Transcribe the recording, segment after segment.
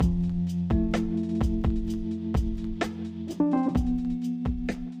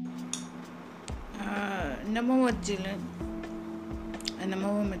नमो वज्जिले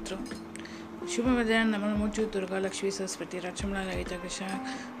नमो मित्रों शुभ मध्याह्न नमो मूर्ति दुर्गा लक्ष्मी सरस्वती रक्षमणा ललिता कृष्ण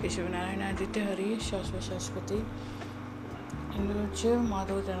केशव नारायण आदित्य हरि शाश्वत सरस्वती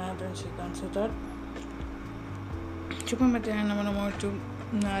माधव जनार्दन श्रीकांत सुतार शुभ मध्याह्न नमो मूर्ति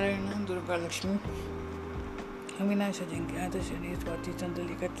नारायण दुर्गा लक्ष्मी अविनाश अजिंक्य आदर्शनी स्वाति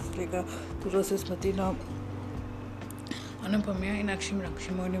चंद्रलिका चित्रलेखा तुलसी स्मृति नाम Anupamya, Inakshi,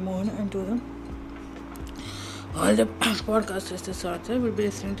 Meenakshi, Moni, Mohan, and to them. All the podcast listeners out there will be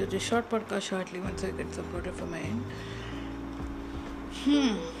listening to this short podcast shortly once I get supported from my end.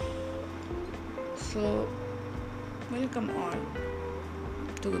 So, welcome all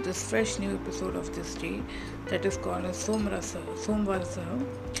to this fresh new episode of this day that is called Somvar Saha.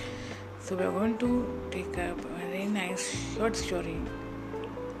 So, we are going to take up a very nice short story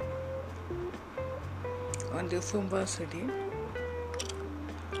on the Somvar city.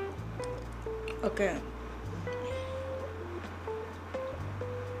 Okay.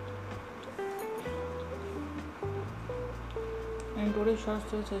 And today's short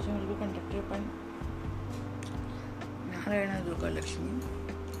story session will be conducted by Narayana Durga Lakshmi.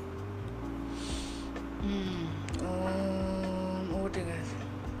 Over to you guys.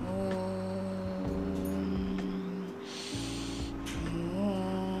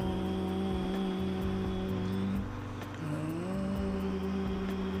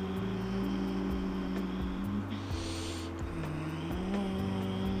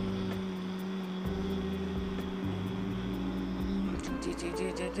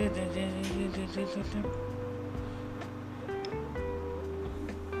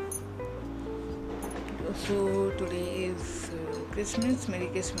 So today is Christmas. Merry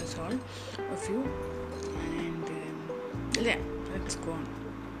Christmas all of you, and let's go on.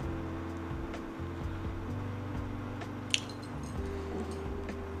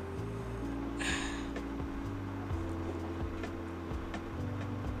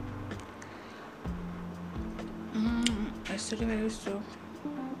 Yesterday I used to.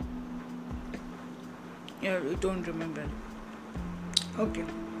 Yeah, you don't remember. Okay.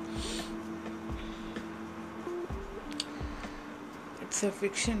 It's a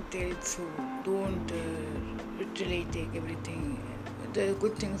fiction tale, so don't literally take everything. The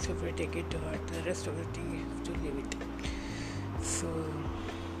good things you have to take it to heart. The rest of the thing you have to leave it. So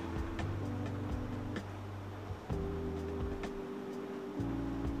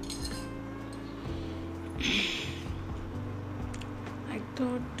I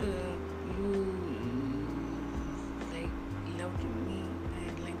thought you loved me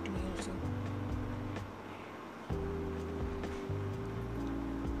and liked me also.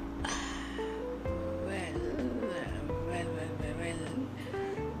 Well,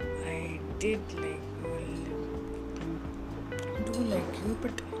 I did do like you,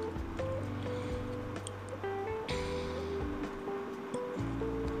 but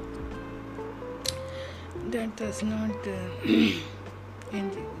that does not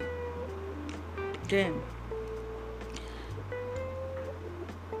end then.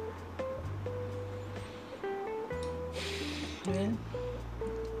 Well,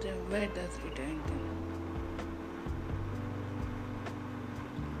 then where does it end then?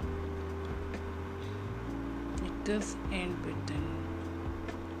 It does end with then.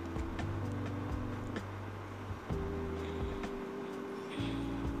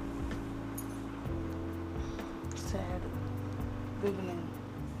 Sad beginning.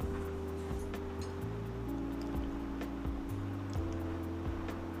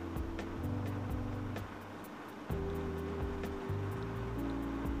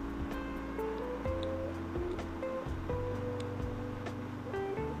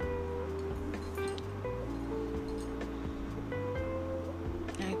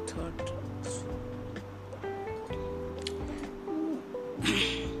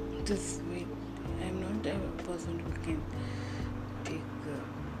 This way, I'm not a person who can take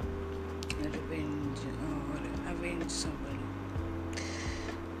revenge or avenge somebody.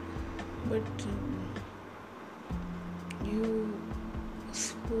 But you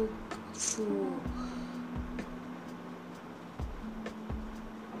spoke so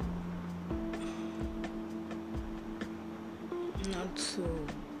not so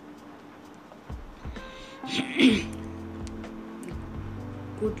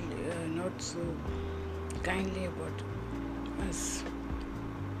good, not so kindly about us.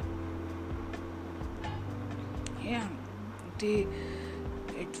 Yeah, it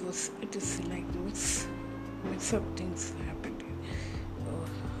is like mix up things happened.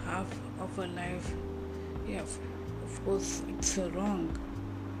 Half of our life, yeah, of course it's wrong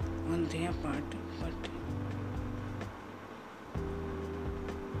on their part, but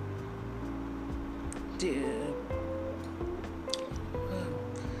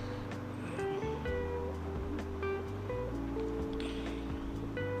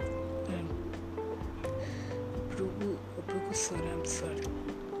Sorry, I'm sorry.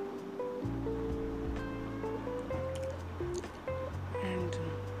 And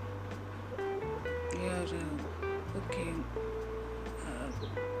you're okay.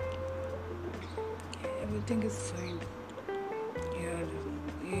 Everything is fine.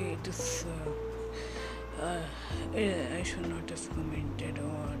 It is. I should not have commented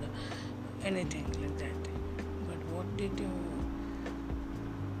or anything like that. But what did your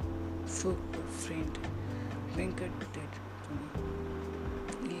so good friend Venkat did to me?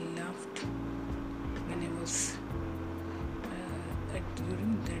 He laughed when I was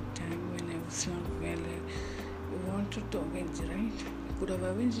during that time when I was not well. I wanted to avenge, right? I could have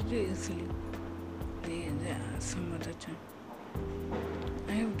avenged it easily. Some other time.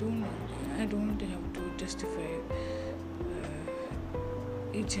 I don't have to justify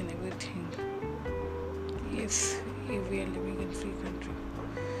each and everything. Yes, we are living in free country.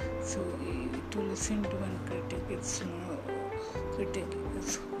 So to listen to one critic, it's no critic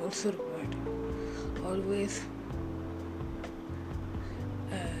is also required. Always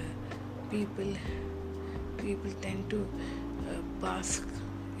people tend to bask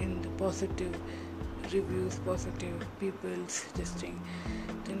in the positive reviews, positive people suggesting.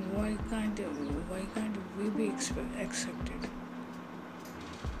 Then why can't we be accepted?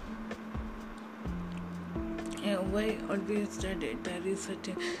 Why always that there is such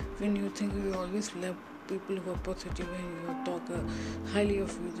a, when you think you always love people who are positive and you talk highly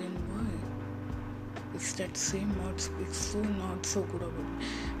of you, then why? It's that same not speaks so not so good about it.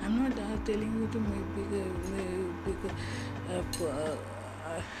 I'm not telling you to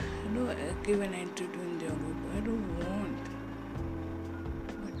give an entry to in their group. I don't want.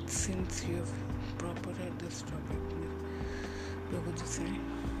 But since you have proper at this topic,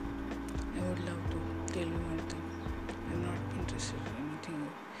 I would love to tell you one thing. I'm not interested in anything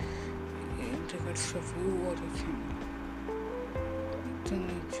in regards of you or your family.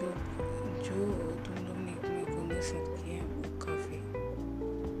 जो तुम लोग ने मेरे को miss किया है वो काफ़ी.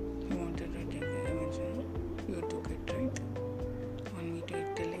 You wanted to take advantage. You took it, right? On me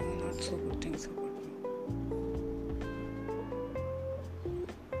telling you not so good things about me.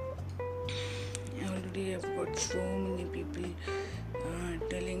 I already have got so many people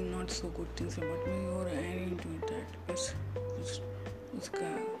telling not so good things about me और adding to that. बस उसका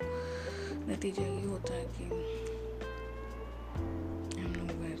नतीजा ये होता है कि I'm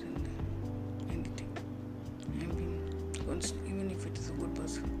nowhere in anything. I've been constant, even if it is a good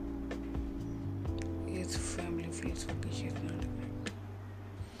person. His family feels okay, she's not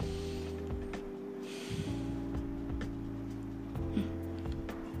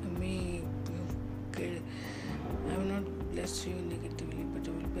great. I will not bless you negatively, but I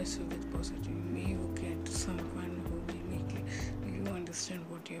will bless you with positive. May you get someone who will make you understand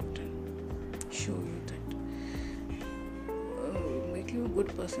what you have done, show you that, make you a good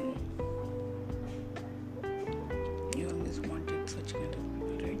person. You always wanted such kind of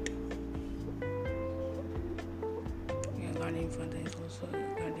people, right? Your guardian father is also a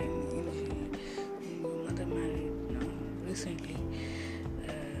guardian angel. Your mother married recently.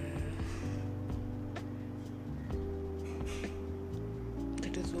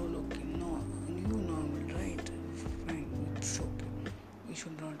 That is all okay. No, new normal, right? Fine, it's okay. We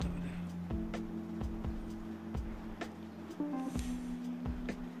should not have it.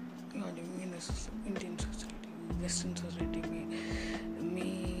 You are living in a Indian society, Western society.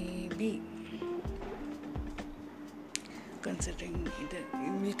 Maybe considering it,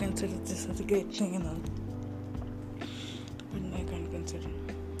 you will consider this as a great thing and all, but I can't consider.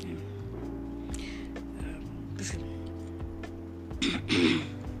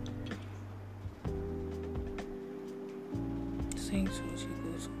 Saying so, she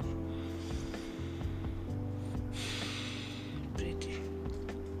goes priti.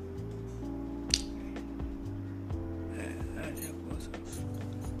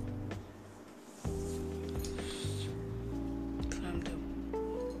 From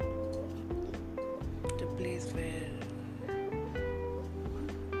the place where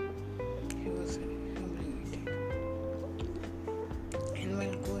he was humiliated, and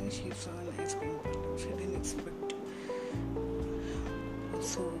while going she saw an ice cream parlor. She didn't expect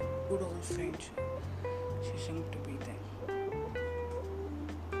so good old friend she seemed to be there.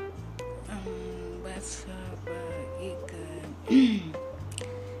 बस अब एक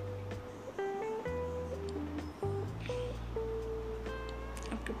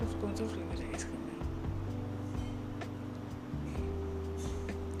आपके पास कौन सा flavour है ice cream में?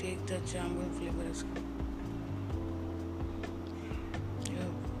 Take the jamun flavour इसका.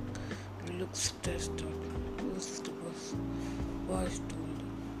 stressed out. Was told,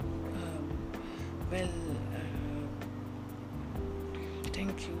 well,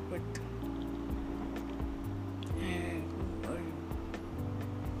 thank you, but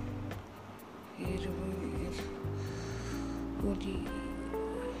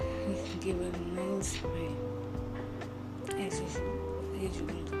he gave a nice smile as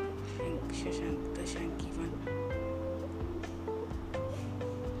usual. Shashank, the Shanky one.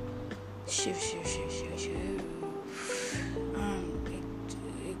 Shiv.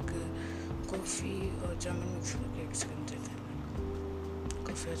 एक कॉफ़ी और जामुन मिक्स करके एक्सपेरिमेंट देते हैं.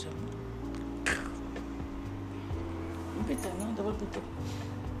 कॉफ़ी और जामुन पीता है ना, डबल पीते.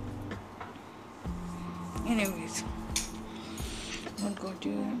 Anyways, what got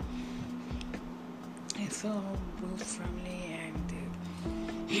you? I saw Bruce family and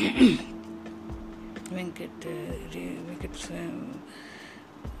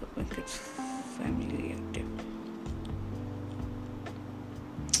Venkat's family active.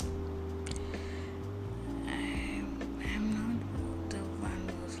 I'm not the one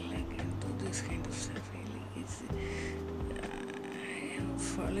who's like into this kind of stuff really. I am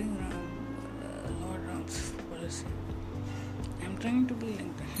following around a lot around policy. I'm trying to be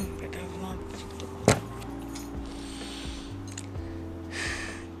like that, but I'm not.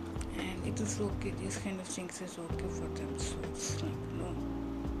 And it is okay, these kind of things is okay for them, so it's like, no.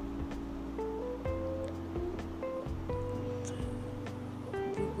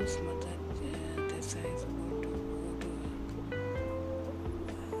 Bubu's mother decides about to go to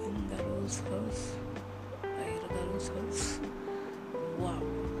Garu's house. Wow.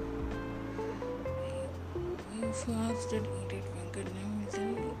 If you ask that idiot Venkat name, he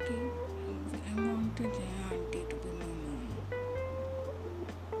said, okay, I wanted auntie to be my mom.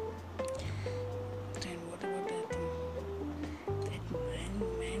 Then what about that thing? That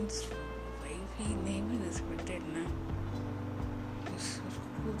man's wife, he never respected, na?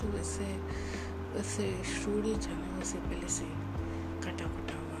 उसको तो वैसे story था ना, वैसे पहले से कटा हुआ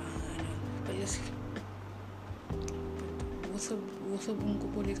पहले से. वो सब उनको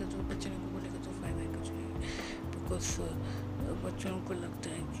बोलेगा, जो बच्चे को बोलेगा तो फायदा कुछ नहीं. बिकॉज बच्चों को लगता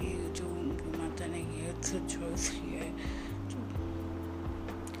है कि जो उनकी माता ने किया है चॉइस किया है,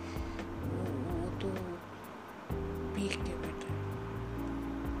 वो तो पीक के बैठा है.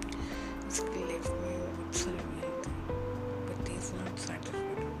 इसके लाइफ में बहुत सारे मेहनत है, but he is not satisfied.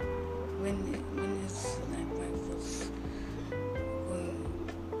 when his wife was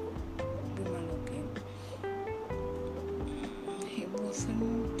woman again, he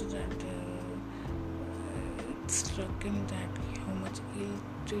wasn't that it struck him that how much ill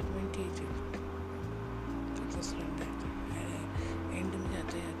treatment he did. It was like that. And में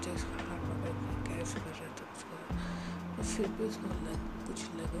जाते उसका हाथ पकड़ के कैस कर रहा था उसको, और फिर भी उसको कुछ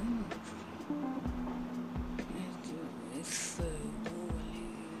लगा ना.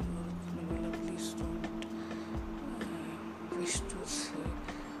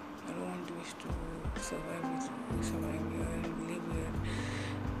 survive here and live here,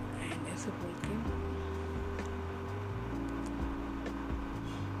 and ऐसे बोल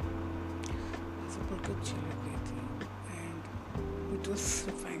के चली गई थी. And it was a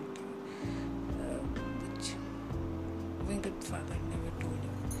fact which Venkat's father never told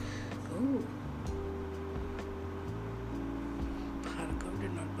him. Oh, Bhargav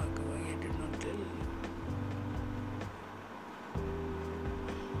did not Bhargav, I did not tell.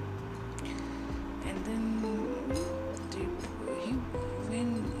 And then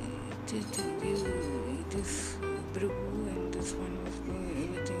this Brighu and this one was doing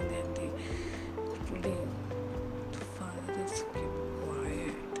everything that they today, the father just kept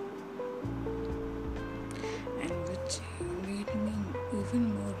quiet, and which made me even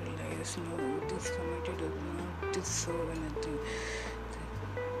more realize, no, this committee does not deserve anything.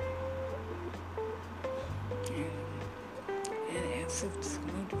 And as if this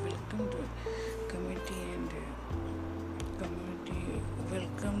committee welcomed the committee and community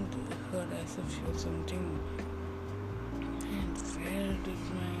welcomed her as if she was something. And where did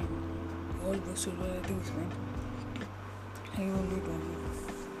all those silver things went? I only don't know.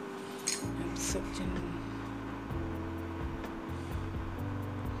 I'm such an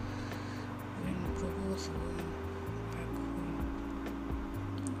when Prabhu was going back home,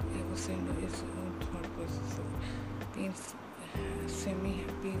 he was in his own thought process of being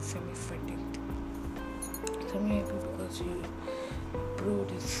semi-happy, semi-fatigued. Semi-happy because he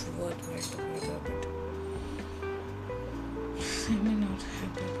proved his worth right together, but semi-not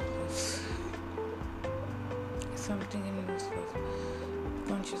happy because something in his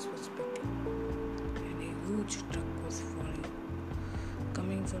conscious was speaking, and a huge truck was falling,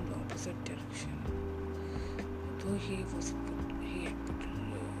 coming from the opposite direction. Though he had put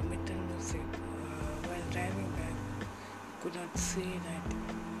metal music while driving back, could not see that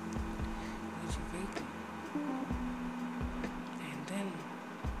huge vehicle. And then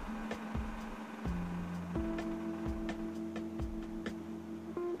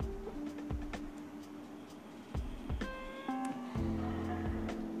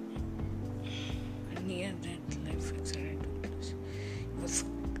near that life accident took place.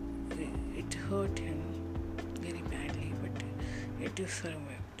 It hurt him very badly, but it is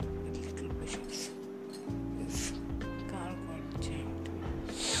survived with little pushes. His car got jammed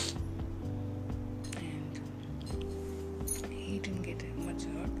and he didn't get much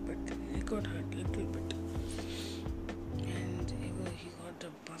hurt, but he got hurt a little bit. And he got the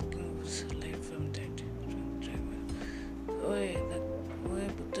barking of his life from that driver. Oi,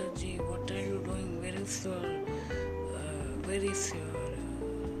 Putraji, what are you doing? Where is your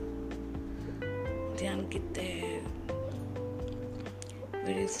dhyan kitte?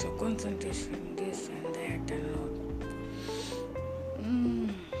 Where is your concentration? This and that and all.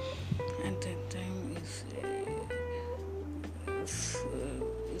 At that time is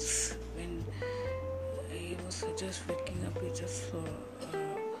when he was just waking up. He just saw.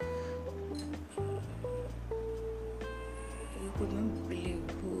 He could not believe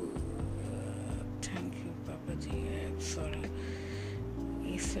who. Thank you, Papaji. I'm sorry.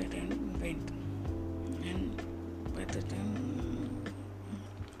 He said and went. And by the time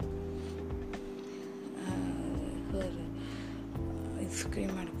her scream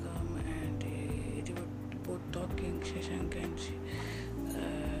had come and they were both talking, Shashank and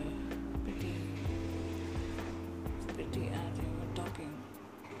Priti, and they were talking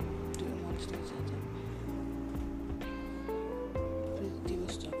to amongst each other. Priti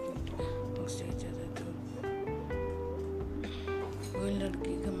was talking amongst each other too. कोई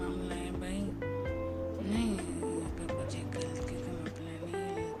लड़की का मामला है भाई, नहीं पापा जी का लड़की का मामला नहीं है,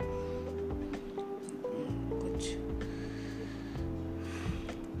 कुछ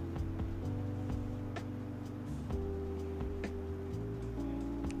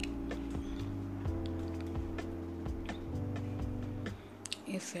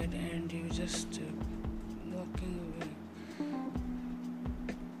he said, and he was just walking away.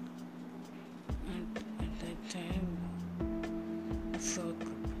 And at that time, so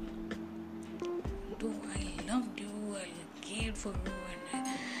though I loved you, I cared for you, and I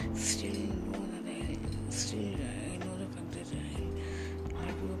still know that I know the fact that I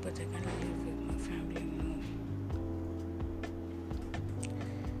love you, but I can't live with my family now.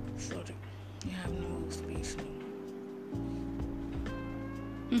 Sorry, you have no space now.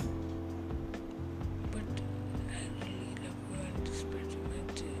 But I really love you and respect you,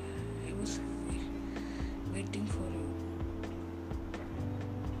 but I was waiting for you.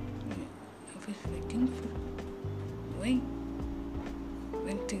 I was waiting for you. Why?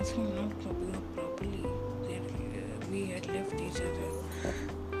 When things were not coping up properly, we had left each other.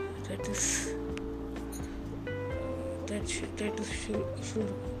 That is sure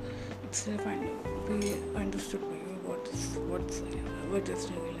itself, and we understood by you what is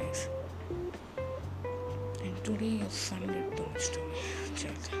realized. And today your son did so much to me,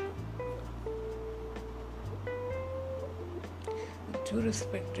 child. With due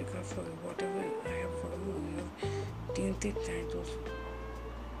respect, regard for whatever I have for you, you have tainted that also.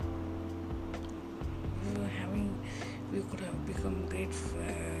 We could have become great,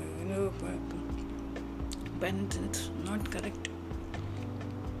 but it's not correct.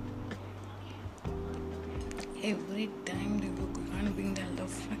 Every time they can't bring the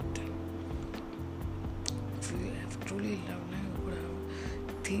love factor. If you have truly loved, now you could have,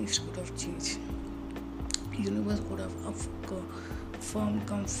 things could have changed. Universe could have affirmed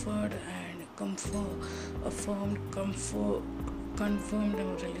comfort and confirmed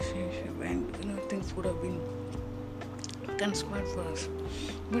our relationship, and things would have been conspired for us.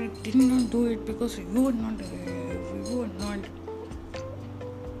 But it did not do it because we were not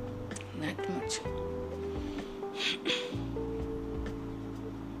that much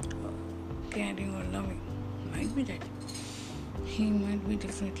caring or loving. Might be that he might be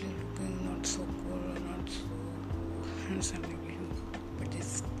definitely looking not so cool or not so handsome like you, but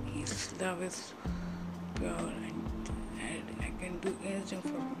his love is pure, and I can do anything for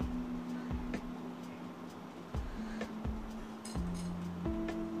him.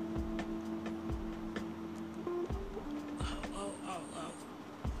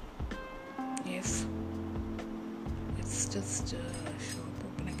 Yes, it's just a shop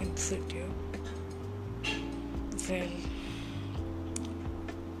open. I can sit here. Well,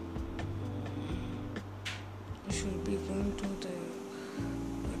 we should be going to the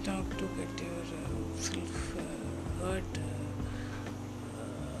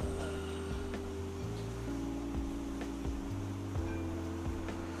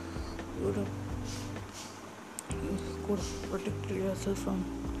course protect yourself from.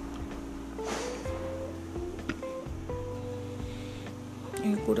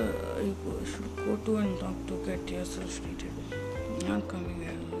 You should go to and talk to get yourself treated. Not coming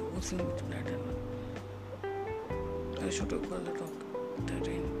here oozing with blood. I should have called the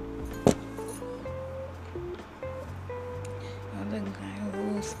doctor in. The guy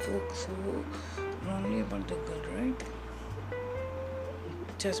who spoke so wrongly about the girl, right?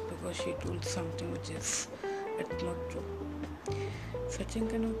 Just because she told something which is not true. Such a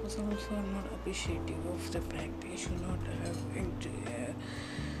kind of person also are not appreciative of the fact I should not have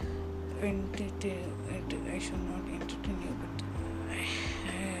I should not entertain you, but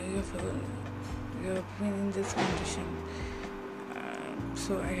you have been in this condition,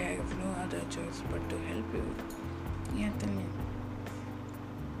 so I have no other choice but to help you. Yeah, tell me.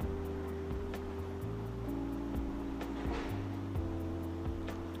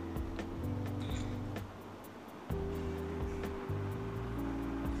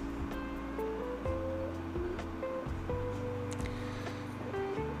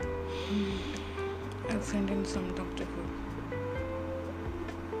 I'll send in some doctor who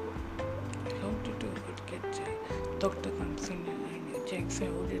how did you get doctor comes in and checks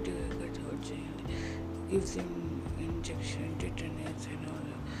how did you get hurt, gives him injection, tetanus and all.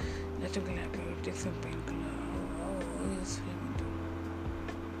 Nothing will happen, take some painkiller. How is feeling too?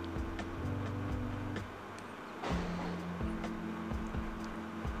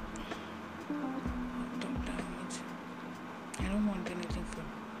 Doctor, how much? I don't want anything from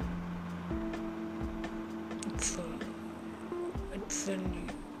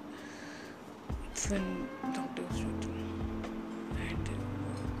it's a doctor's routine, and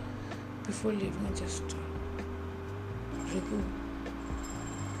before leaving, just review.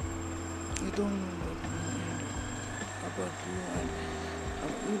 You don't know about me and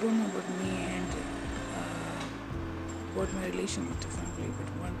you don't know about me and about my relation with the family. But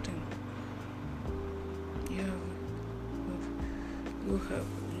one thing, you have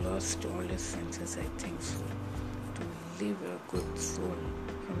lost all your senses, I think so, to leave a good soul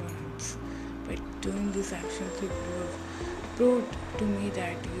from your hands. By doing these actions, you have proved to me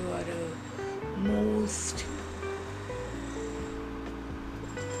that you are a most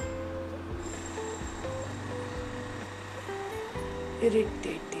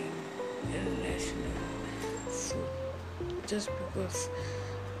irritating, irrational soul. Just because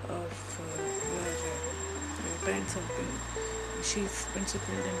of your parents have been, she's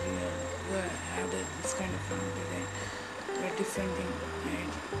principled and you have this kind of family that you are defending,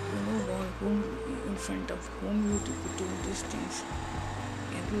 and you know whom in front of whom you do these things.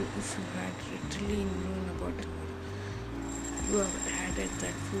 And if you had literally known about her, you have added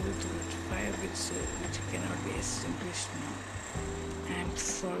that fuel to it, fire which cannot be extinguished now. I am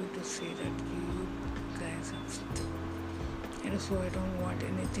sorry to say that you guys have still. And so I don't want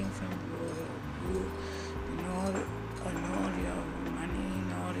anything from you, nor your money,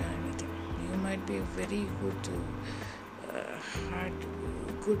 nor your anything. You might be a very good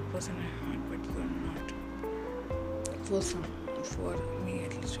good person at heart, but you are not. For me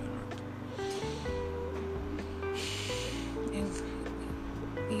at least, you are not. If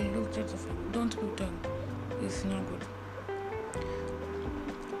he looked at the fact, don't be done. It's not good.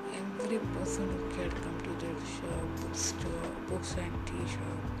 Every person who cared come to the shop, bookstore, books and tea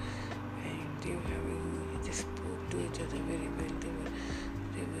shop, and they spoke to each other very well.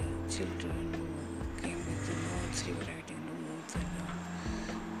 They were children who came with the notes, they were writing the notes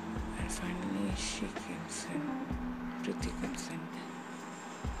and finally she comes in, Priti comes in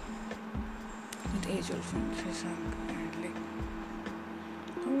with age-old friends and like,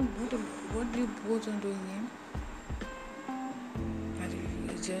 what you both are doing here?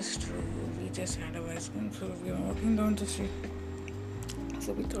 We just had a ice cream, so we were walking down the street.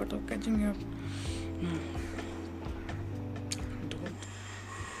 So we thought of catching you up. Don't.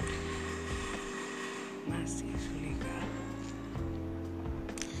 Seriously,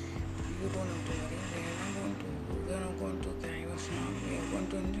 you don't have to worry. We are not going to carry us now. We are going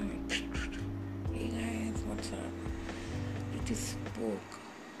to enjoy it. Hey guys, what's up? It is spoke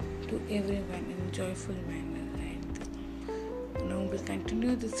to everyone in a joyful manner. Now we'll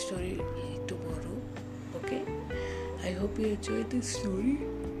continue this story tomorrow. Okay? I hope you enjoyed this story.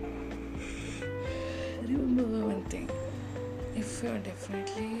 Remember one thing. If you are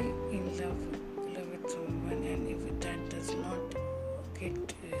definitely in love with someone, and if that does not give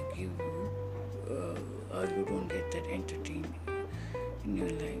you or you don't get that entertainment in your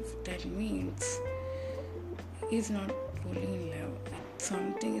life, that means he's not truly in love.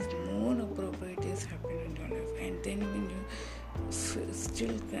 Something is more appropriate is happening in your life, and then when you still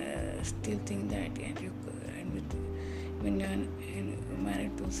think that, and when you're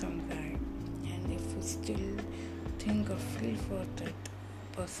married to some guy, and if you still think or feel for that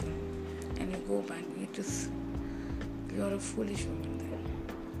person and you go back, you're a foolish woman then,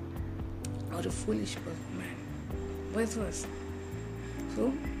 or a foolish man, vice versa.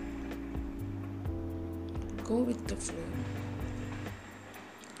 So go with the flow,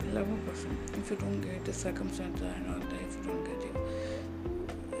 love a person. If you don't get the circumstances and all that,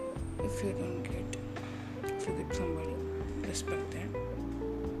 if you get somebody, respect them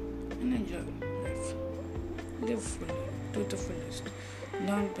and enjoy life. Live fully, to the fullest,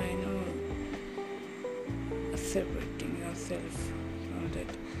 not by separating yourself from that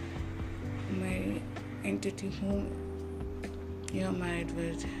married entity whom you are married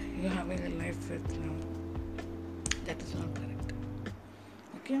with, you are having a life with now. That is not correct.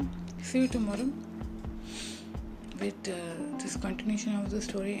 Okay, see you tomorrow with this continuation of the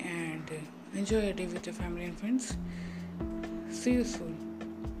story, and enjoy your day with your family and friends. See you soon.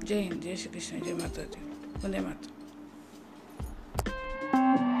 Jai Hind, Jai Shri Krishna, Jai Mata Di, Vande Mataram.